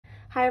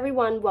Hi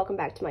everyone, welcome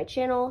back to my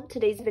channel.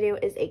 Today's video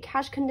is a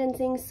cash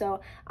condensing,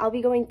 so I'll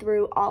be going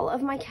through all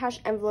of my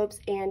cash envelopes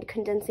and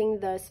condensing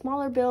the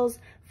smaller bills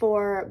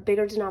for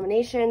bigger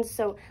denominations.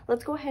 So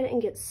let's go ahead and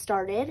get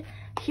started.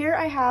 Here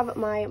I have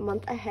my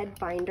month ahead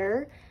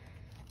binder.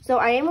 So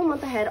I am a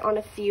month ahead on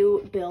a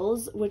few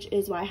bills, which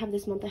is why I have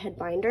this month ahead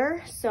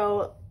binder.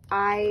 So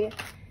I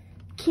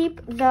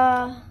keep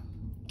the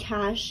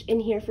cash in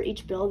here for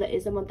each bill that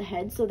is a month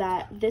ahead so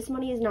that this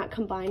money is not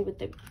combined with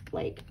the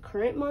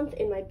current month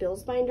in my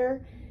bills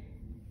binder.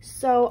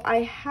 So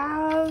I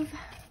have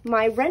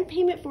my rent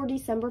payment for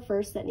December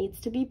 1st that needs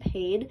to be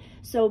paid.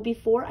 So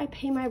before I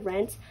pay my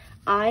rent,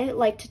 I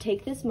like to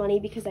take this money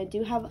because I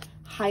do have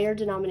higher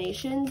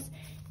denominations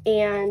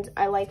and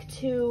I like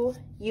to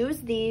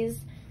use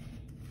these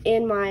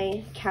in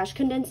my cash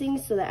condensing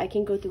so that I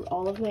can go through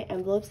all of my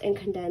envelopes and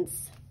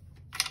condense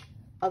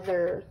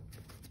other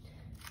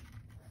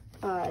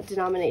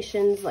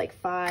denominations like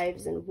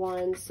 5s and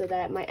 1s so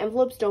that my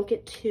envelopes don't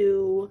get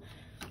too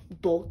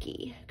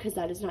bulky, because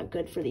that is not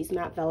good for these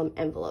matte vellum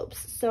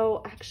envelopes.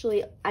 So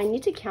actually I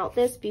need to count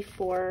this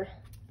before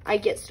I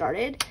get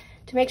started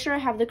to make sure I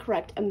have the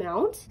correct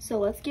amount. So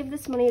let's give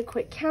this money a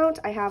quick count.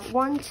 I have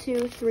 1,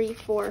 2, 3,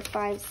 4,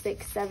 5,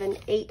 6, 7,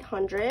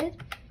 800,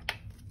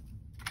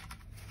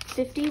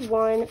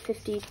 51,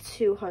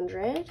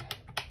 5200,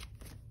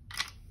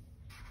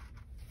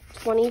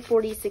 20,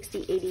 40,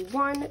 60,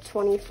 81,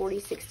 20, 40,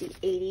 60,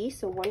 80,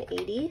 so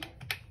 180,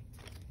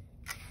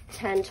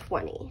 10,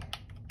 20.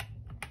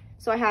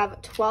 So I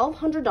have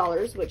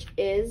 $1,200, which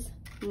is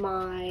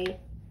my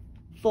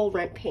full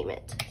rent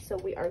payment. So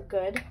we are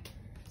good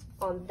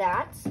on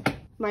that.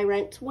 My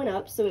rent went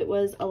up, so it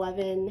was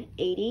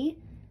 $1,180,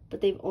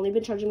 but they've only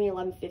been charging me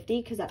 $1,150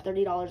 because that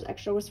 $30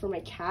 extra was for my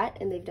cat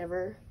and they've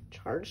never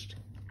charged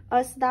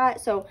us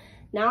that. So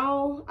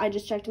now I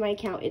just checked my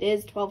account. It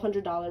is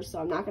 $1,200, so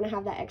I'm not going to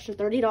have that extra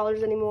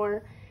 $30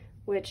 anymore,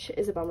 which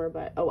is a bummer,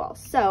 but oh well.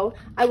 So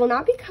I will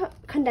not be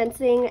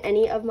condensing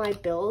any of my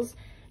bills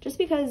just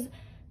because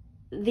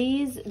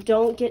these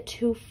don't get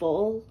too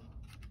full.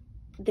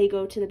 They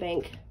go to the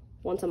bank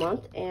once a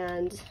month,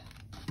 and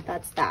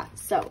that's that.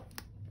 So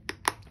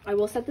I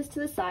will set this to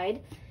the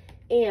side,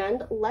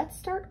 and let's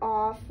start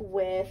off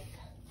with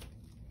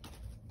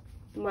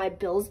my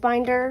bills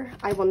binder.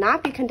 I will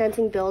not be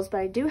condensing bills, but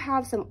I do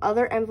have some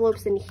other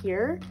envelopes in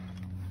here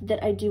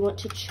that I do want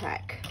to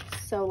check.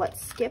 So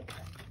let's skip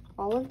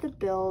all of the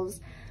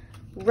bills.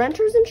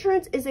 Renter's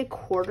insurance is a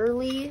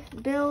quarterly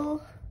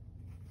bill,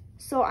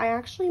 so I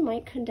actually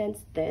might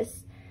condense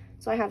this.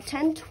 So I have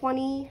 10,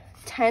 20,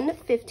 10,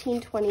 15,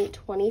 20,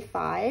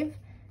 25.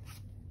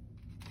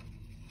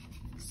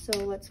 So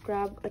let's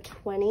grab a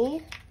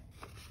 20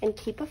 and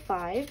keep a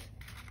 5.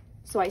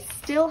 So I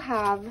still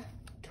have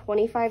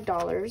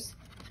 $25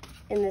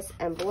 in this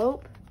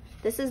envelope.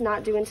 This is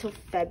not due until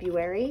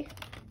February.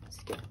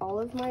 Skip all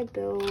of my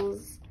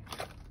bills.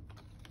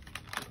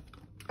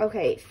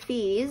 Okay,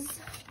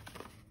 fees.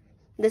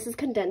 This is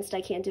condensed.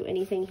 I can't do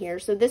anything here.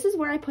 So this is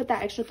where I put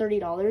that extra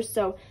 $30.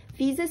 So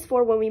fees is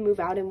for when we move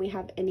out and we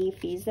have any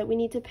fees that we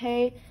need to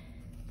pay.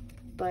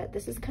 But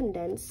this is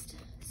condensed,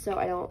 so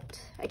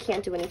I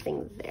can't do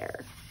anything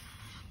there.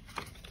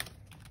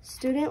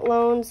 Student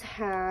loans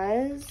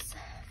has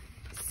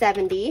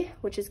 70,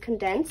 which is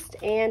condensed,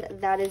 and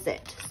that is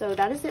it. So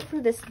that is it for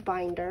this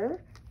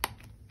binder.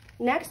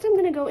 Next, I'm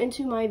going to go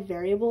into my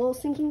variable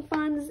sinking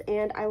funds,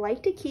 and I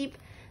like to keep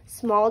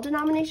small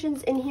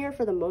denominations in here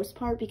for the most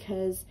part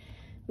because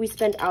we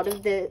spend out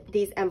of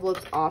these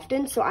envelopes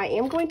often. So I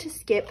am going to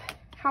skip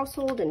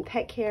household and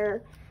pet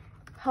care.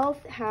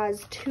 Health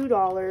has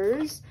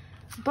 $2,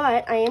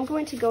 but I am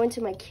going to go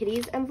into my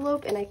kitties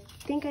envelope, and I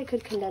think I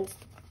could condense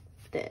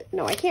this.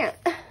 No, I can't.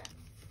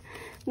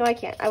 No, I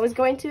can't. I was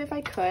going to if I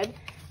could.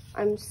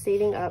 I'm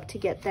saving up to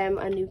get them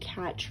a new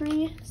cat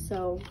tree.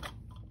 So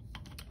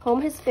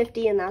home has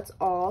 50 and that's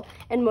all.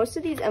 And most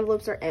of these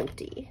envelopes are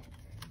empty.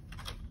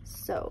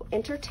 So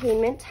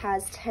entertainment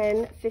has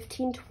 10,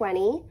 15,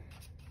 20.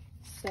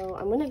 So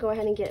I'm going to go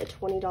ahead and get a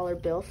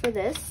 $20 bill for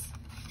this.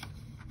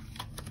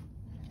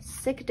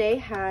 Sick day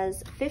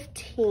has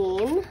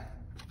 15.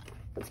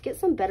 Let's get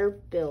some better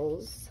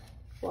bills.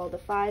 Well, the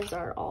 5s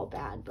are all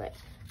bad, but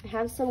I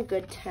have some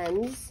good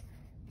 10s.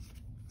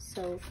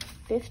 So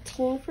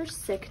 15 for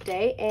sick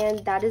day,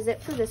 and that is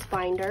it for this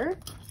binder.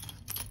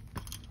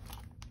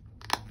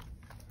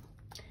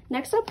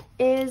 Next up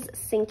is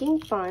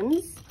sinking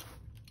funds.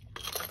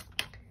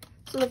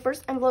 So the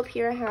first envelope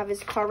here I have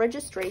is car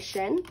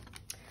registration.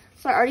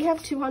 So I already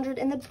have 200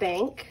 in the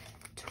bank,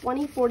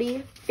 20,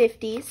 40,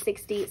 50,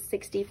 60,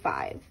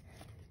 65.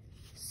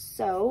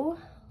 So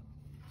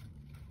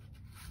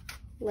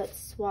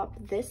let's swap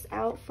this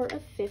out for a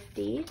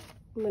 50.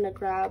 I'm gonna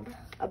grab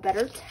a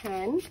better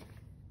 10.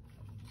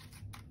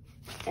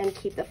 And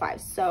keep the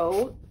 5.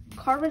 So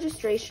car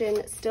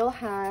registration still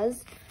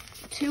has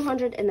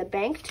 200 in the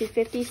bank,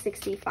 250,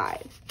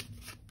 65.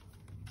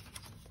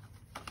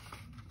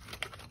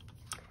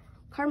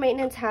 Car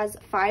maintenance has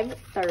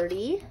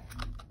 530.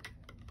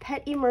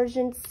 Pet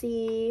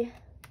emergency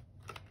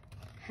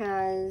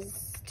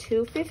has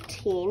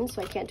 215,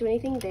 so I can't do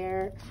anything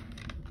there.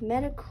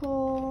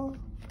 Medical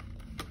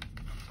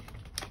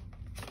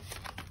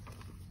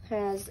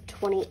has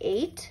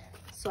 28,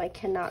 so I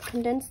cannot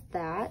condense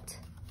that.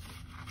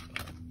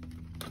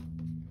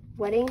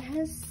 Wedding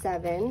has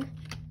 7.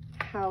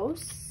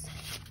 House,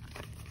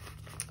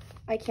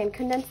 I can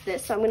condense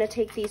this, so I'm going to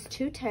take these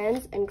 2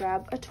 10s and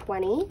grab a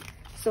 20.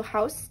 So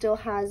house still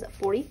has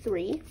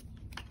 43.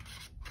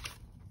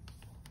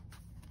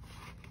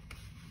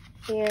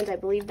 And I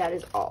believe that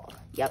is all.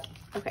 Yep.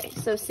 Okay,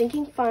 so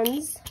sinking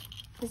funds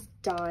is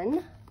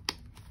done.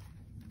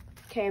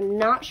 Okay, I'm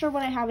not sure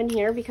what I have in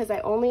here because I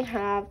only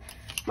have,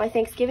 my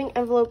Thanksgiving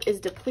envelope is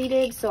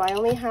depleted, so I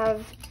only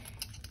have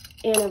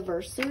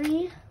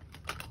anniversary,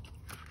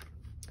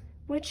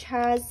 which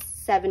has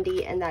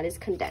 70, and that is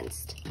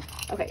condensed.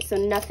 Okay, so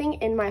nothing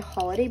in my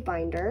holiday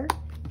binder.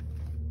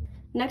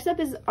 Next up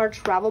is our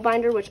travel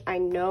binder, which I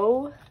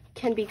know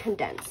can be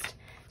condensed.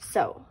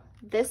 So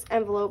this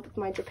envelope,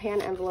 my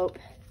Japan envelope,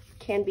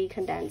 can be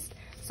condensed.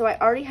 So I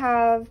already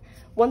have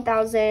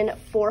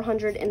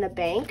 1,400 in the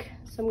bank,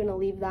 so I'm gonna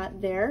leave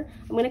that there.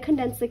 I'm gonna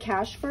condense the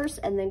cash first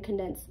and then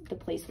condense the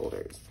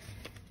placeholders.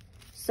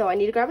 So I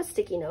need to grab a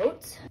sticky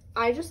note.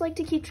 I just like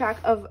to keep track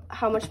of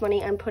how much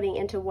money I'm putting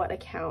into what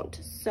account.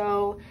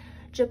 So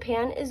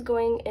Japan is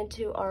going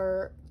into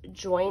our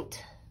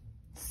joint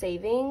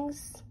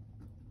savings.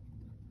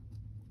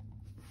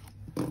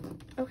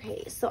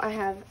 Okay, so I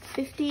have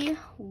 50,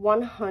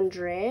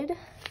 100,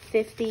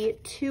 50,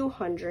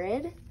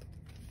 200.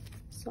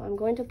 So I'm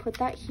going to put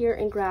that here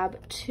and grab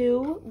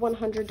 2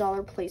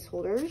 $100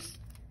 placeholders.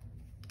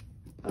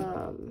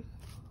 Hold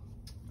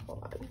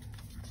on.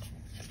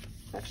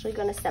 I'm actually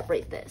going to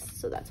separate this.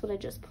 So that's what I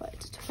just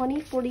put.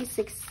 20, 40,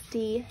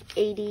 60,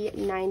 80,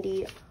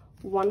 90,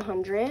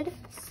 100.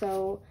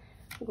 So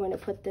I'm going to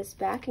put this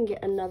back and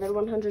get another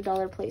 $100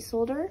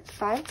 placeholder.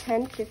 5,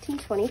 10, 15,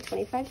 20,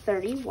 25,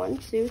 30, 1,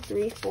 2,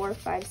 3, 4,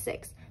 5,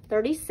 6,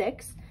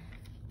 36.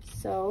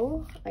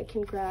 So I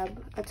can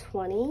grab a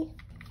 20,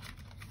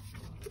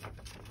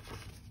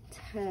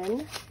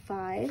 10,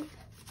 5,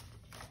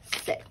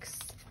 6.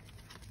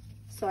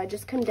 So I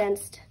just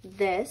condensed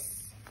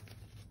this.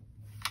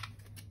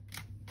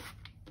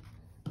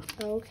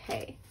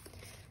 Okay.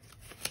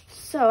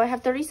 So I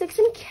have 36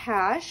 in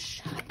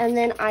cash, and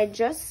then I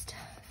just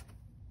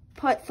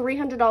put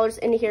 $300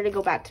 into here to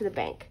go back to the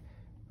bank.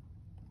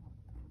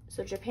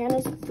 So Japan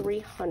is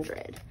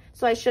 300.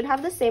 So I should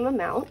have the same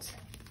amount.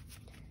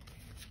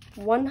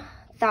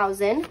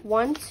 1,000,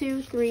 1,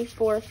 2, 3,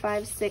 4,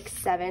 5, 6,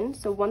 7.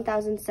 So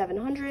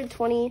 1,700,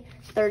 20,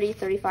 30,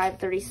 35,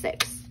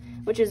 36,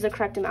 which is the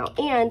correct amount.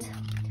 And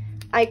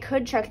I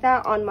could check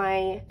that on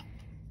my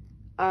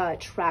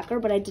tracker,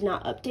 but I did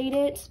not update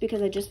it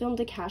because I just filmed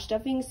the cash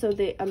stuffing, so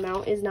the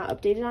amount is not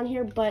updated on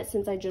here. But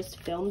since I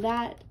just filmed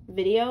that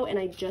video and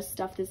I just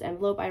stuffed this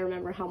envelope, I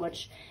remember how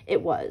much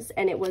it was,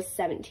 and it was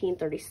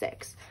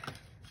 $17.36.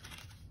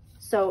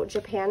 So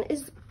Japan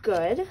is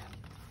good.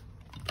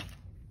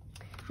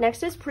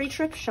 Next is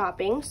pre-trip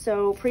shopping.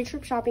 So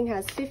pre-trip shopping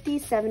has 50,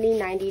 70,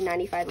 90,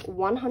 95,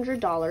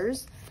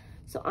 $100.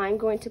 So I'm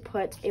going to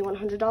put a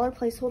 $100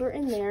 placeholder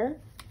in there.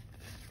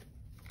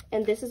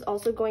 And this is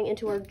also going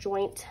into our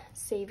joint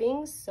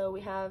savings. So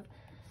we have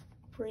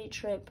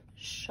pre-trip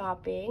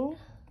shopping.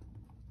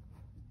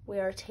 We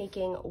are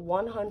taking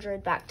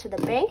 100 back to the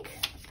bank.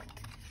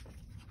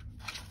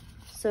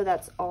 So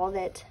that's all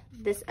that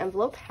this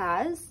envelope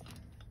has.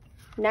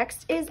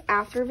 Next is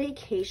after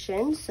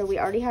vacation. So we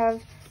already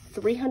have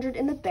 300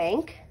 in the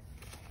bank.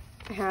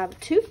 I have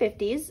 2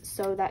 50s,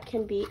 so that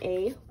can be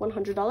a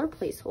 $100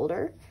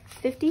 placeholder.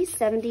 50,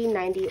 70,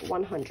 90,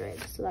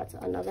 100. So that's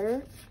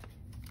another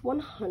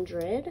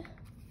 100.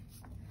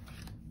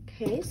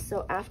 Okay,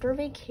 so after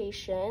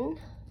vacation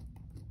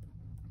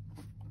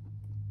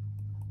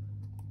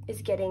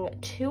is getting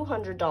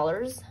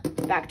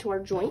 $200 back to our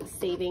joint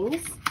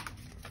savings.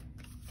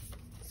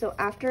 So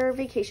after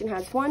vacation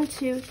has 1,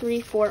 2, 3,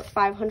 4,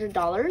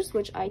 $500,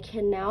 which I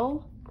can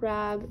now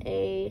grab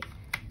a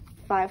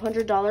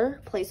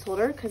 $500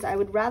 placeholder because I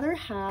would rather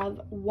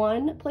have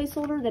 1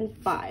 placeholder than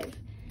 5,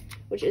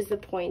 which is the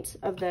point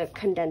of the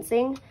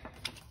condensing.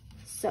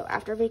 So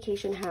after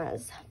vacation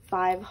has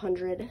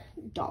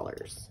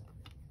 $500.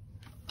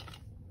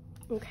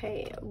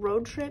 Okay,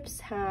 road trips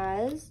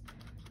has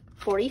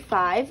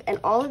 45, and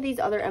all of these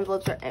other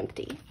envelopes are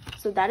empty.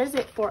 So that is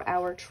it for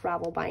our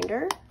travel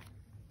binder.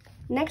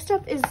 Next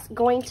up is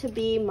going to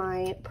be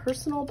my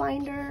personal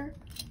binder.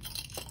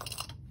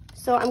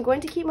 So I'm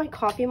going to keep my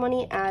coffee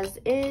money as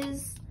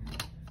is.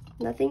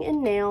 Nothing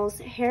in nails.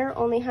 Hair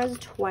only has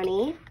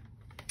 20.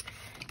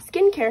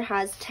 Skincare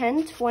has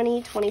 10,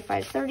 20,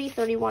 25, 30,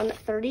 31,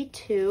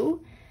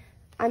 32.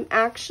 I'm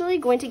actually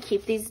going to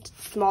keep these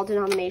small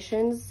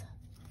denominations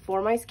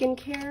for my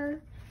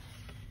skincare.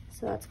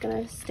 So that's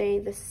gonna stay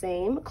the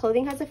same.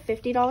 Clothing has a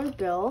 $50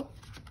 bill.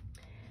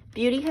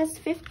 Beauty has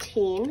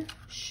 15.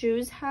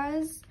 Shoes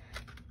has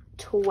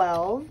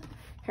 12.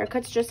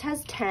 Haircuts just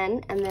has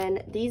 10. And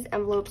then these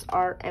envelopes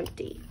are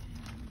empty.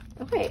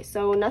 Okay,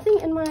 so nothing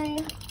in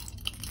my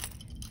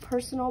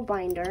personal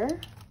binder.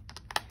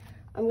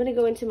 I'm gonna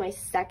go into my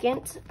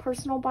second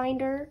personal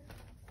binder.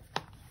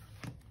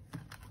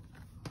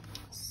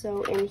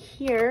 So in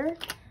here,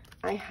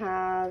 I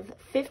have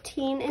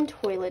 15 in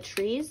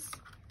toiletries.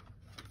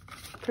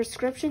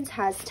 Prescriptions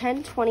has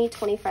 10, 20,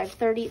 25,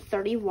 30,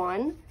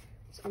 31.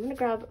 So I'm gonna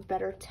grab a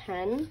better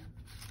 10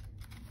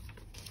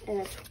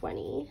 and a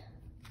 20.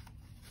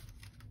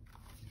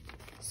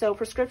 So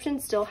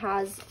prescription still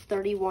has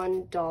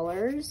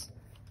 $31.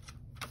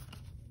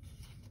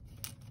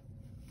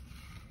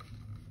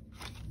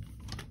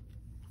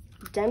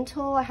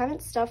 Dental, I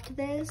haven't stuffed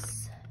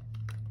this.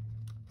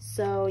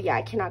 So yeah,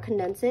 I cannot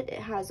condense it. It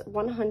has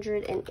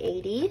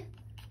 180.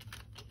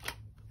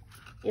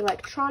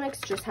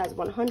 Electronics just has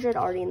 100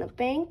 already in the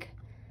bank.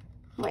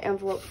 My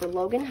envelope for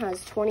Logan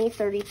has 20,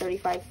 30,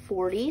 35,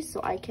 40. So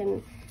I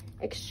can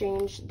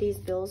exchange these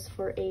bills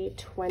for a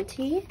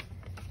 20.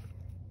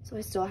 So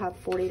I still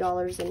have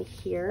 $40 in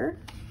here.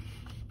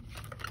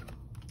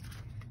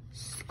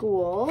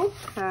 School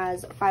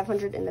has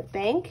 500 in the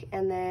bank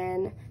and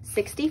then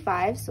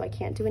 65, so I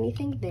can't do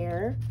anything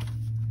there.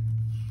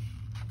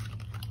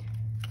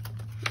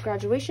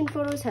 Graduation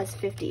photos has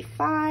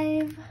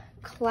 55.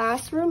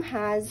 Classroom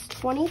has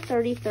 20,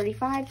 30,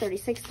 35,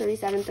 36,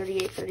 37,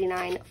 38,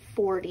 39,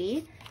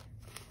 40.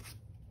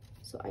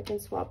 So I can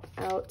swap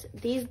out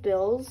these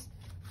bills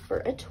for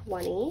a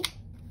 20.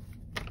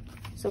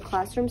 So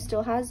classroom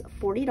still has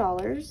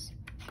 $40.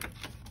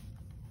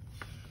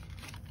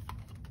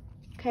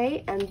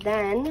 Okay, and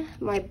then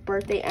my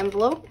birthday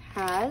envelope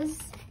has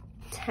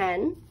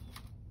 10.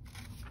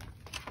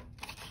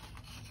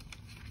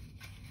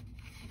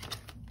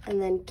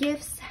 And then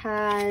gifts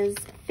has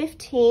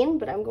 15,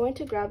 but I'm going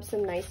to grab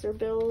some nicer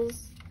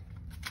bills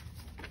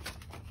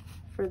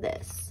for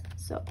this.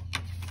 So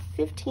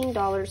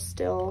 $15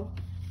 still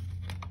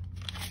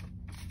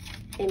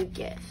in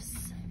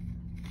gifts.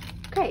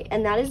 Okay,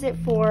 and that is it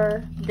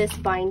for this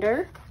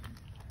binder.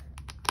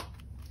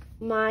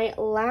 My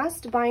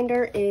last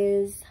binder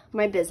is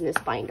my business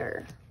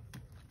binder.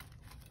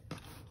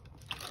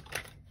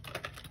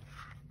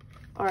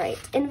 All right,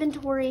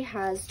 inventory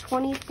has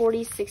 20,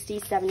 40, 60,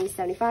 70,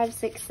 75,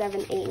 6,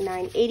 7, 8,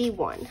 9,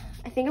 81.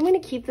 I think I'm gonna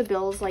keep the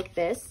bills like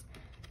this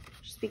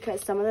just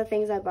because some of the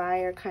things I buy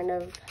are kind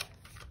of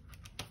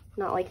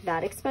not like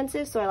that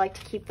expensive, so I like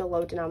to keep the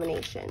low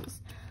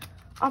denominations.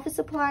 Office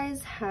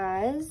supplies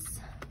has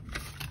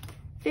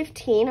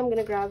 15. I'm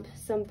gonna grab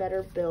some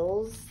better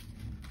bills.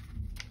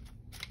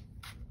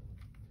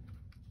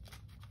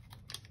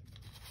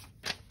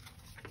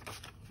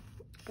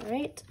 All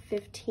right,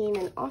 15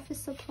 in office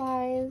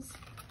supplies.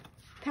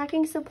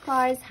 Packing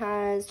supplies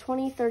has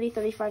 20, 30,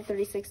 35,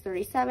 36,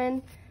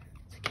 37.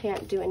 So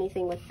can't do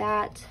anything with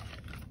that.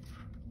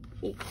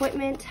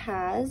 Equipment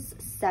has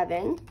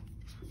 7.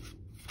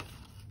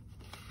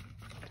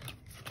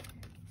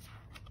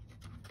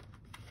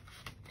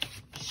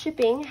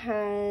 Shipping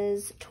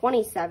has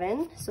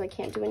 27, so I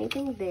can't do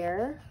anything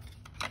there.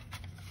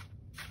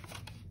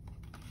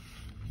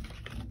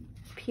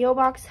 P.O.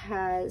 Box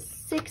has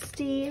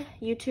 60.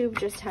 YouTube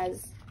just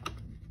has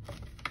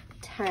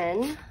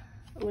 10.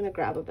 I'm gonna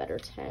grab a better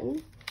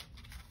 10.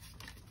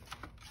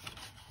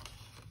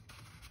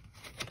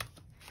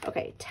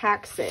 Okay,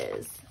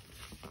 taxes.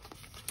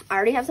 I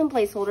already have some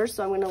placeholders,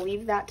 so I'm gonna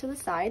leave that to the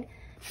side.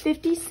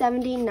 50,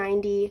 70,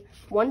 90,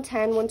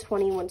 110,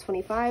 120,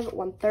 125,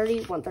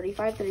 130,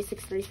 135,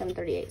 36, 37,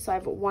 38. So I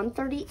have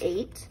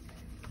 138,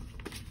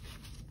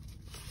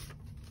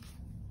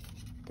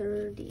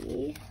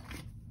 30,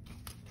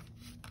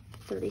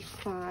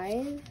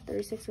 35,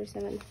 36,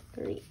 37,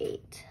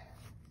 38,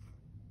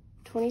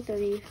 20,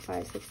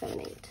 35, 6,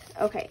 7, 8.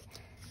 Okay,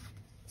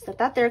 set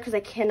that there because I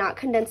cannot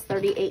condense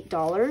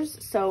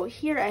 $38. So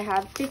here I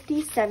have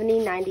 50, 70,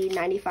 90,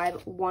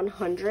 95,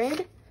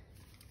 100.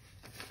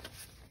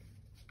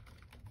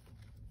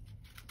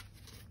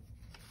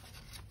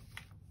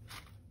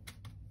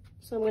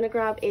 So I'm gonna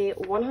grab a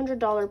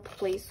 $100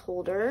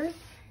 placeholder,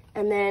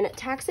 and then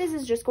taxes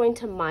is just going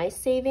to my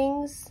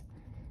savings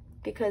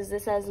because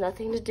this has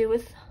nothing to do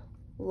with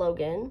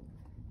Logan.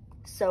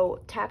 So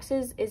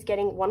taxes is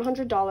getting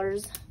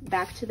 $100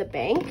 back to the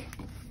bank,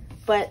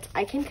 but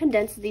I can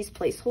condense these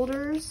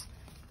placeholders.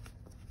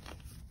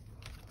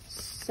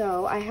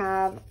 So I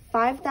have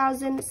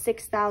 5,000,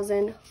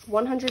 6,000,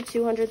 100,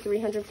 200,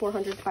 300,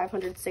 400,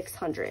 500,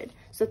 600.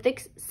 So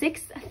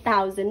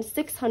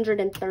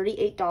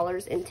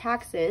 $6,638 in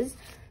taxes.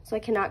 So I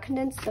cannot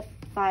condense the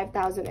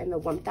 5,000 and the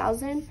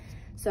 1,000.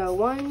 So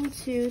 1,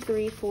 2,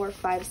 3, 4,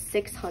 5,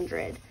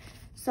 600.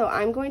 So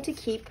I'm going to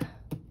keep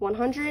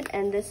 100,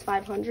 and this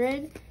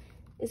 500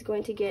 is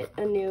going to get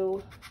a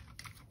new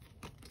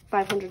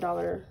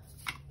 $500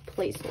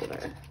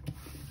 placeholder.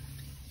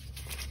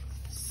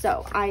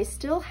 So I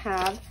still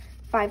have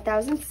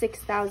 5,000,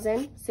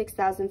 6,000,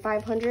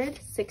 6,500,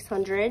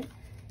 600,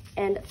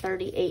 and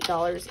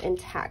 $38 in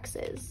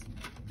taxes.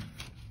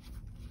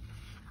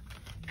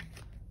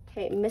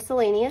 Okay,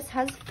 miscellaneous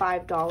has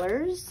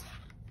 $5.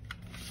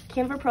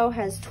 Canva Pro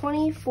has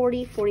 20,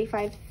 40,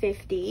 45,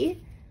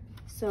 50.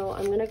 So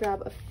I'm gonna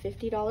grab a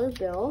 $50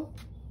 bill.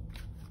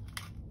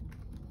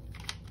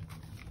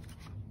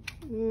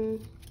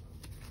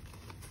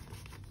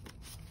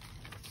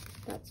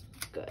 That's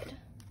good.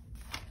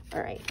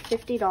 All right,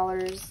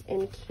 $50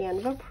 in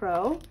Canva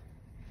Pro.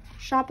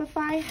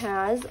 Shopify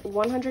has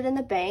 100 in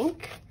the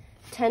bank,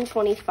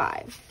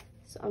 10.25.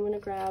 So I'm gonna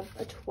grab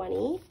a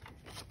 20.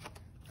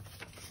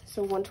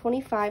 So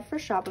 125 for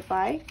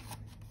Shopify.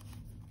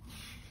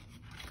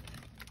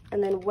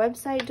 And then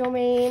website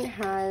domain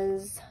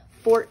has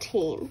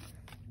 14.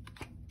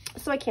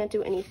 So I can't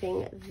do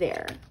anything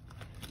there.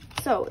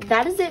 So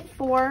that is it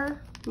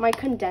for my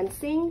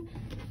condensing,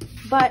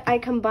 but I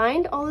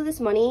combined all of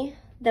this money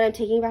that I'm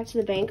taking back to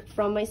the bank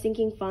from my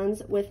sinking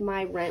funds with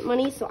my rent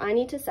money, so I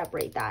need to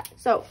separate that.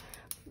 So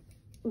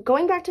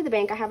going back to the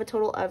bank, I have a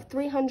total of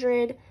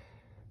 $300,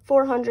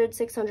 $400,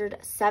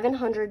 $600,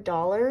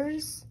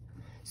 $700.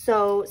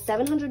 So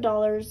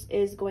 $700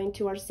 is going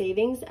to our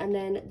savings, and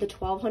then the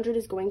 $1,200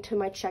 is going to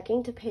my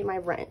checking to pay my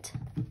rent.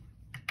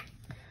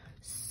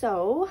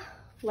 So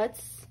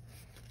let's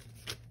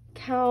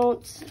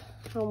count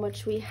how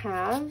much we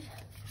have.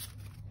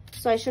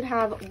 So I should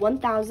have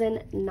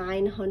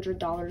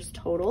 $1,900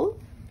 total.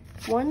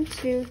 1,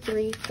 2,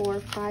 3, 4,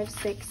 5,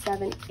 6,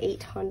 7,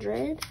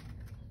 800.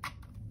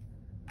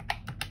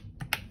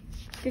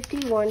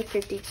 51,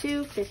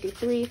 52,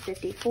 53,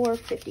 54,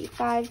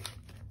 55,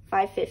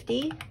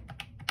 550.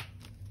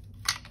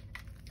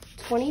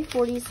 20,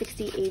 40,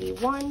 60,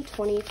 81,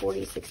 20,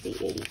 40, 60,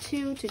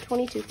 82,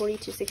 222, 40,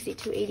 260,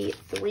 280,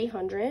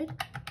 300.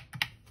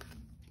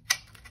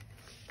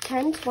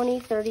 10, 20,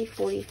 30,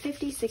 40,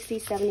 50, 60,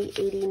 70,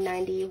 80,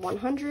 90,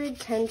 100,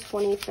 10,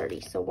 20,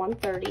 30. So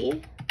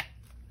 130,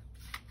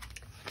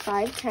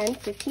 5, 10,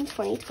 15,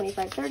 20,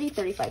 25, 30,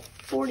 35,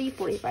 40,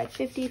 45,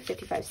 50,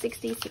 55,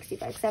 60,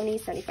 65, 70,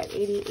 75,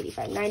 80,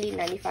 85, 90,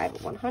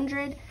 95,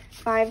 100,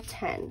 5,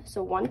 10.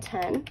 So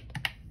 110.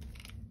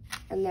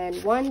 And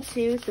then 1,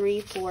 2,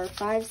 3, 4,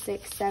 5,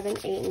 6, 7,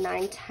 8,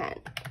 9, 10.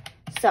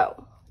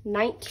 So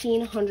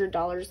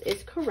 $1,900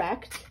 is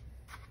correct.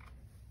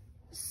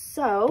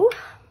 So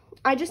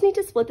I just need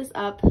to split this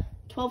up,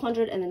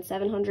 1,200 and then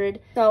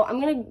 700. So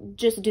I'm gonna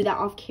just do that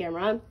off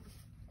camera.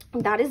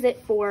 That is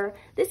it for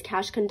this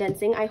cash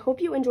condensing. I hope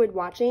you enjoyed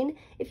watching.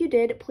 If you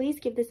did, please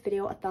give this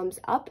video a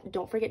thumbs up.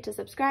 Don't forget to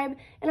subscribe,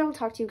 and I will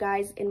talk to you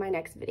guys in my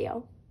next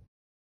video.